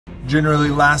Generally,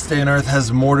 Last Day on Earth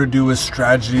has more to do with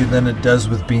strategy than it does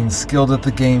with being skilled at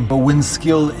the game, but when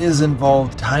skill is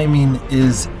involved, timing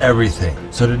is everything.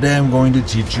 So today I'm going to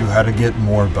teach you how to get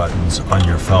more buttons on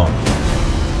your phone.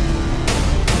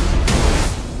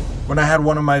 When I had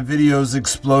one of my videos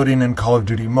exploding in Call of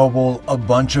Duty Mobile, a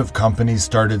bunch of companies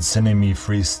started sending me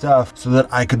free stuff so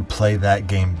that I could play that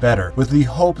game better, with the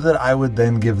hope that I would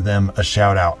then give them a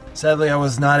shout out. Sadly, I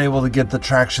was not able to get the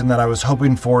traction that I was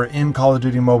hoping for in Call of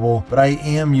Duty Mobile, but I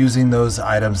am using those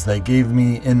items they gave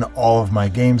me in all of my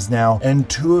games now, and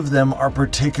 2 of them are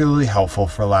particularly helpful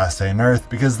for Last Day on Earth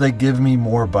because they give me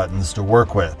more buttons to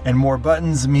work with. And more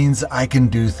buttons means I can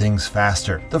do things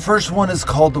faster. The first one is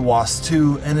called the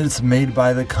WAS2, and it's made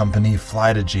by the company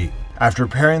ldoe. After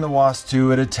pairing the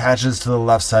WAS2, it attaches to the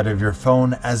left side of your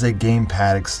phone as a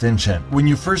gamepad extension. When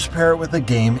you first pair it with a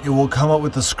game, it will come up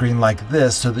with a screen like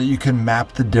this so that you can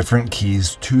map the different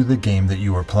keys to the game that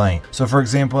you are playing. So for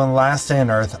example, in Last Day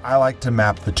on Earth, I like to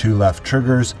map the 2 left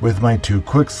triggers with my 2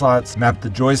 quick slots, map the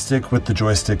joystick with the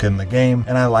joystick in the game,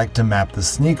 and I like to map the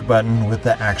sneak button with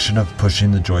the action of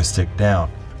pushing the joystick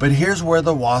down. But here's where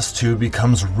the WAS2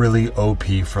 becomes really OP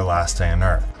for Last Day on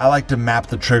Earth. I like to map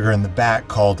the trigger in the back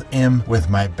called M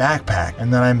with my backpack,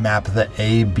 and then I map the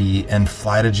A, B, and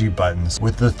ldoe buttons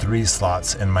with the 3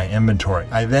 slots in my inventory.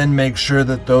 I then make sure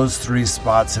that those 3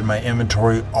 spots in my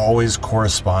inventory always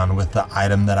correspond with the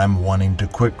item that I'm wanting to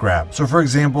quick grab. So for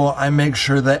example, I make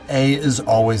sure that A is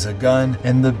always a gun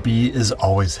and the B is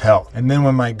always health. And then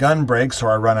when my gun breaks or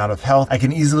I run out of health, I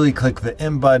can easily click the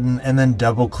M button and then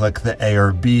double click the A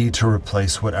or B to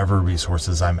replace whatever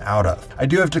resources I'm out of. I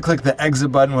do have to click the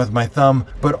exit button with my thumb,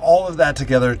 but all of that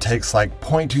together takes like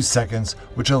 0.2 seconds,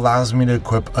 which allows me to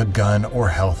equip a gun or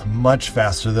health much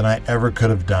faster than I ever could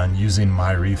have done using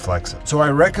my reflexes. So I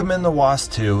recommend the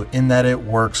WAS2 in that it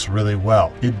works really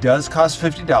well. It does cost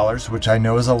 $50, which I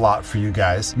know is a lot for you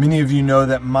guys. Many of you know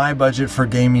that my budget for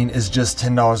gaming is just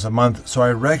 $10 a month, so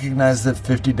I recognize that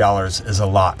 $50 is a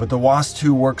lot. But the WAS2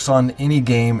 works on any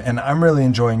game, and I'm really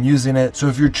enjoying using it. So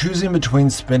if you're choosing between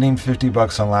spending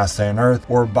 $50 on Last Day on Earth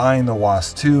or buying the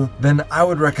WAS2, then I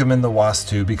would recommend the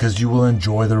WAS2 because you will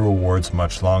enjoy the rewards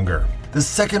much longer. The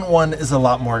second one is a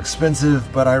lot more expensive,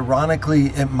 but ironically,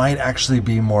 it might actually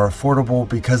be more affordable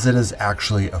because it is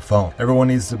actually a phone. Everyone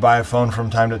needs to buy a phone from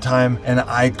time to time, and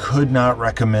I could not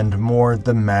recommend more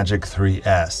the Magic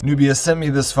 3S. Nubia sent me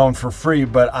this phone for free,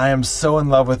 but I am so in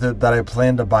love with it that I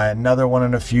plan to buy another one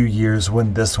in a few years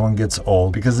when this one gets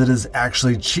old because it is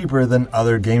actually cheaper than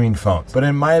other gaming phones. But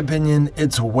in my opinion,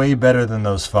 it's way better than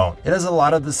those phones. It has a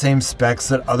lot of the same specs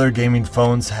that other gaming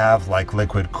phones have, like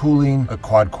liquid cooling, a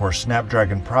quad-core Snapdragon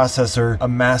processor, a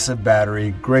massive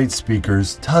battery, great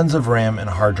speakers, tons of RAM and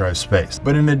hard drive space.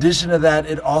 But in addition to that,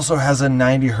 it also has a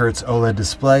 90Hz OLED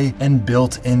display and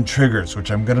built-in triggers,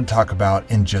 which I'm going to talk about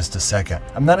in just a second.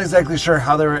 I'm not exactly sure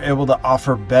how they were able to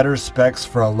offer better specs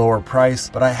for a lower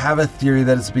price, but I have a theory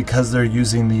that it's because they're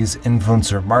using these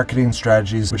influencer marketing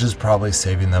strategies, which is probably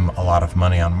saving them a lot of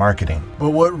money on marketing. But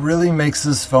what really makes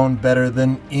this phone better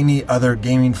than any other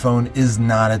gaming phone is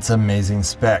not its amazing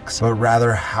specs, but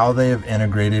rather how they have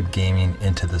integrated gaming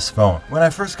into this phone. When I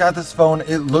first got this phone,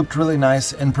 it looked really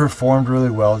nice and performed really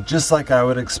well, just like I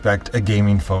would expect a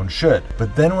gaming phone should.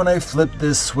 But then when I flip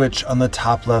this switch on the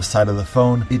top left side of the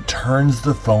phone, it turns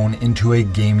the phone into a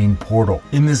gaming portal.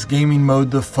 In this gaming mode,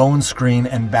 the phone screen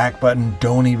and back button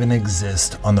don't even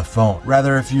exist on the phone.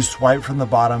 Rather, if you swipe from the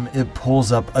bottom, it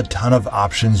pulls up a ton of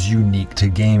options unique to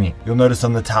gaming. You'll notice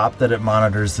on the top that it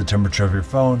monitors the temperature of your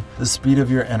phone, the speed of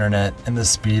your internet, and the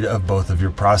speed of both of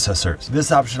your processors.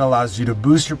 This option allows you to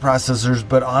boost your processors,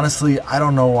 but honestly, I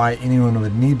don't know why anyone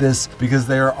would need this because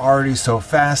they are already so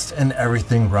fast and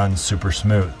everything runs super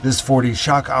smooth. This 4D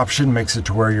shock option makes it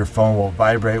to where your phone will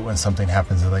vibrate when something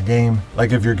happens in the game,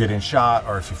 like if you're getting shot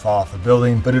or if you fall off a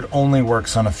building, but it only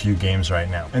works on a few games right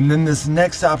now. And then this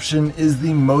next option is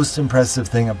the most impressive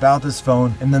thing about this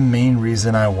phone and the main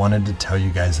reason I wanted to tell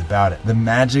you guys about it. The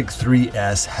Magic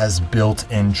 3S has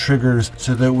built-in triggers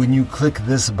so that when you click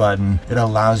this button, it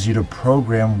allows you to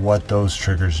program what those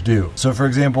triggers do. So for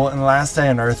example, in Last Day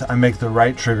on Earth, I make the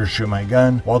right trigger shoot my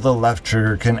gun, while the left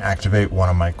trigger can activate one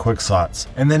of my quick slots.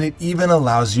 And then it even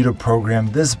allows you to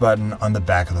program this button on the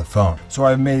back of the phone. So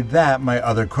I've made that my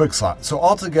other quick slot. So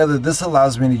altogether, this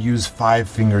allows me to use 5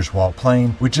 fingers while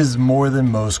playing, which is more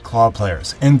than most claw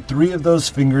players. And 3 of those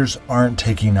fingers aren't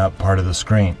taking up part of the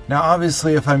screen. Now,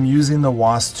 obviously, if I'm using the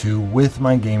WAS2 with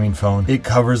my gaming phone, it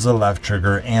covers the left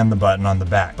trigger and the button on the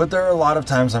back. But there are a lot of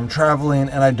times I'm traveling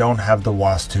and I don't have the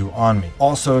WAS2 on me.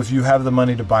 Also, if you have the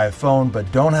money to buy a phone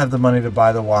but don't have the money to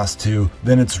buy the WAS2,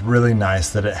 then it's really nice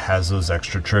that it has those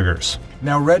extra triggers.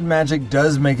 Now, Red Magic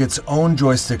does make its own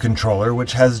joystick controller,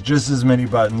 which has just as many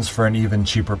buttons for an even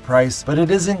cheaper price, but it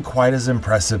isn't quite as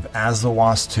impressive as the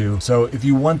WAS 2, so if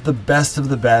you want the best of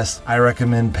the best, I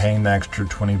recommend paying the extra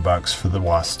 20 bucks for the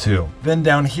WAS 2. Then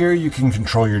down here, you can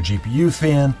control your GPU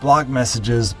fan, block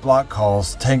messages, block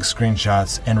calls, take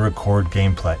screenshots, and record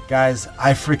gameplay. Guys,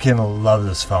 I freaking love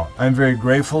this phone. I'm very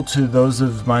grateful to those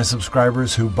of my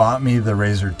subscribers who bought me the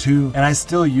Razr 2, and I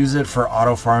still use it for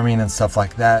auto farming and stuff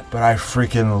like that, but I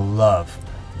freaking love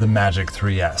the Magic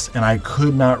 3S, and I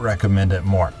could not recommend it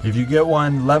more. If you get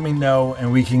one, let me know and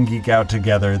we can geek out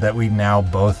together that we now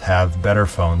both have better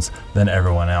phones than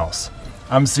everyone else.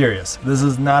 I'm serious. This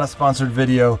is not a sponsored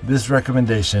video. This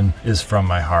recommendation is from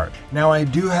my heart. Now, I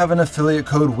do have an affiliate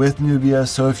code with Nubia,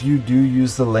 so if you do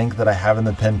use the link that I have in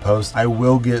the pinned post, I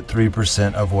will get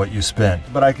 3% of what you spend.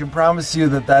 But I can promise you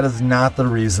that that is not the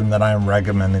reason that I am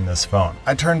recommending this phone.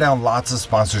 I turn down lots of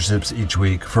sponsorships each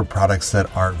week for products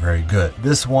that aren't very good.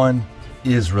 This one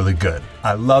is really good.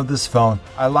 I love this phone.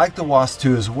 I like the WAS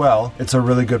 2 as well. It's a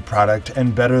really good product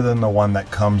and better than the one that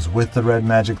comes with the Red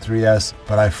Magic 3S,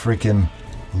 but I freaking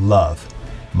love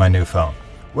my new phone.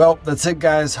 Well, that's it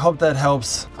guys, hope that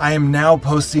helps. I am now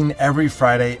posting every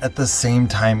Friday at the same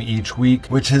time each week,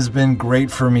 which has been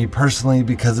great for me personally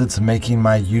because it's making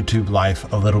my YouTube life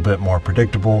a little bit more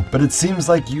predictable, but it seems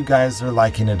like you guys are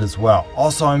liking it as well.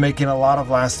 Also, I'm making a lot of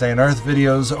Last Day on Earth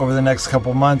videos over the next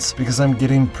couple months because I'm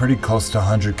getting pretty close to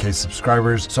 100k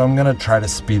subscribers, so I'm gonna try to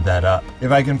speed that up.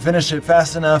 If I can finish it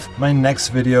fast enough, my next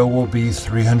video will be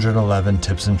 311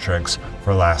 tips and tricks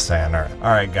for Last Day on Earth.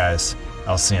 Alright guys,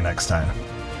 I'll see you next time.